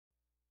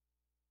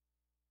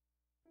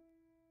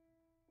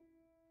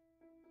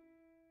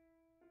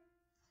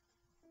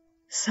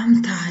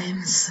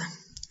Sometimes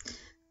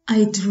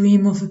I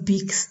dream of a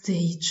big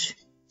stage,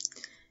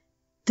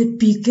 the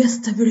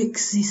biggest ever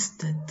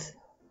existed.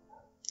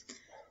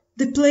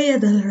 The play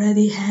had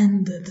already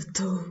ended,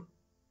 though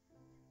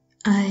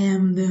I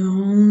am the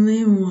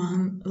only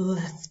one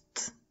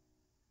left.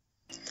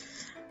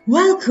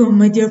 Welcome,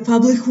 my dear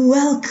public,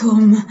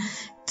 welcome!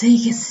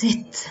 Take a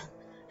seat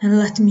and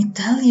let me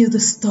tell you the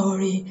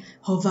story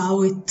of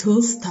how it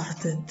all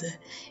started.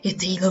 A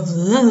tale of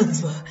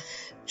love,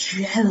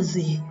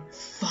 jealousy,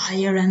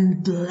 fire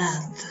and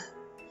blood.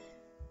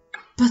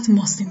 But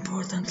most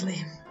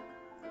importantly,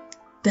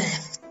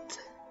 death.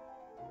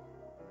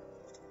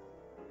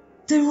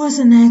 There was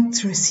an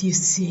actress, you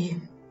see.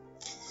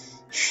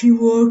 She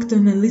worked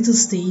on a little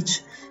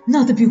stage,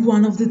 not a big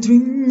one of the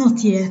dream, not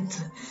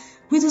yet,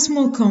 with a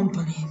small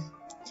company.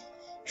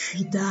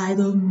 She died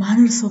all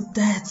manners of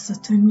deaths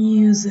to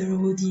amuse her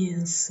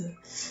audience,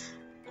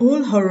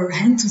 all horror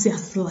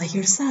enthusiasts like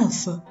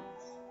herself.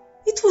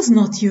 It was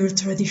not your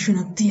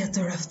traditional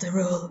theatre after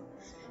all.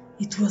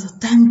 It was a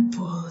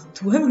temple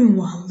to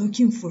everyone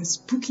looking for a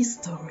spooky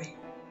story.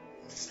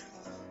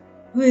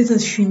 Little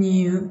she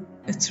knew,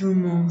 a true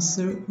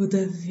monster would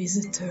have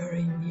visited her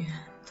in the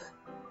end.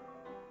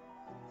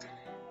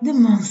 The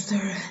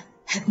monster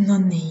had no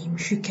name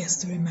she cares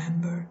to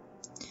remember.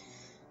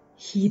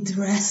 He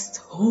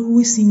dressed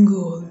always in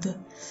gold,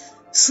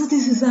 so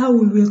this is how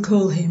we will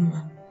call him,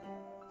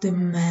 the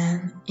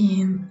Man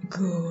in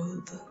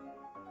Gold.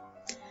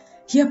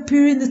 He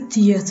appeared in the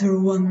theatre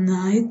one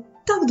night,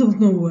 out of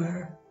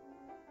nowhere,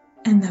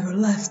 and never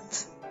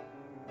left.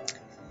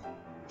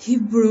 He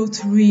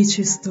brought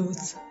riches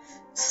thoughts,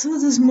 so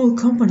the small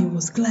company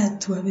was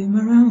glad to have him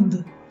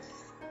around.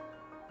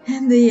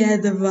 And they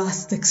had a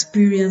vast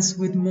experience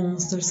with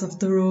monsters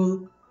after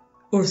all,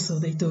 or so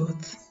they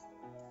thought.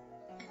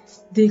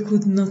 They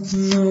could not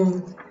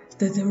know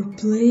that their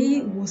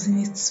play was in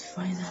its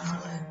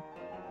finale.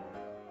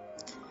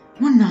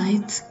 One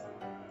night,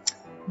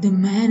 the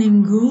Man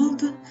in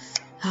Gold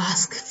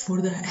asked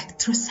for the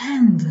actress'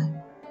 hand,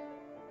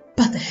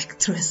 but the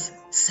actress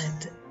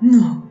said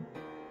no.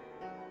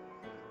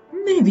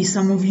 Maybe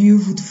some of you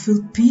would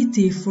feel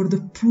pity for the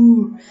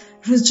poor,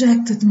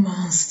 rejected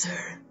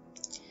monster.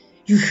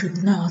 You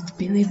should not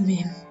believe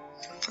me,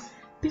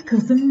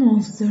 because the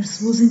monster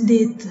was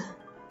indeed,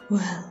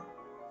 well,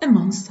 a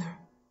monster.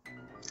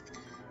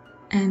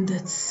 And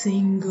that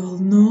single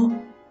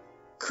no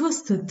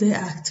costed the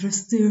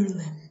actress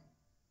dearly.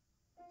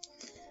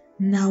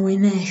 Now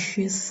in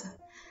ashes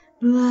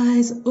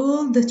lies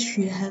all that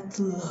she had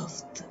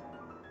loved,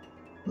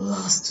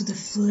 lost to the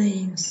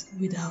flames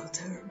without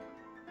her.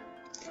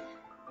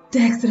 The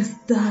actress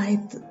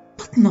died,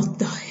 but not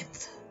died,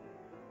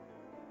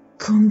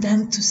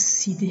 condemned to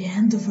see the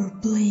end of her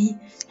play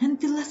and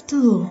be left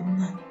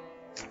alone.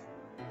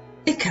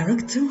 A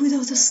character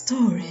without a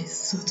story,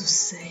 so to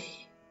say.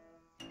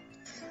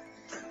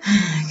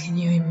 Can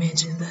you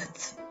imagine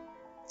that?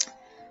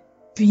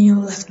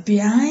 Being left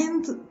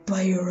behind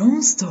by your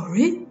own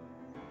story?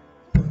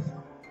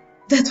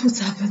 That's what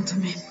happened to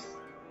me.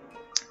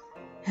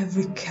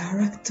 Every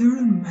character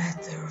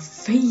met their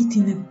fate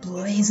in a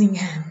blazing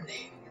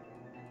ending.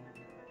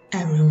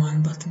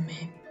 Everyone but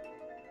me.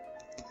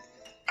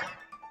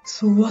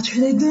 So what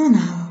should I do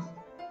now?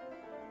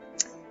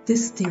 The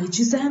stage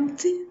is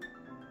empty.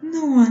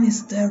 No one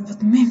is there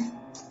but me.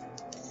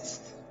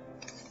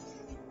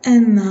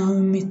 And now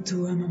me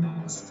too am a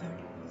monster.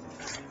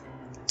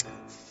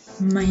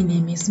 My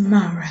name is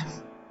Mara.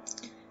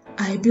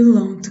 I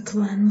belong to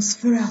Clan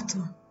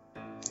Nosferatu.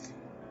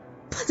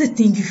 But the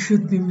thing you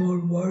should be more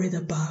worried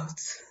about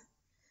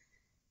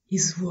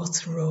is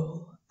what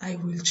role I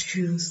will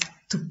choose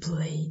to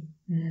play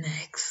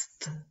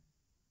next.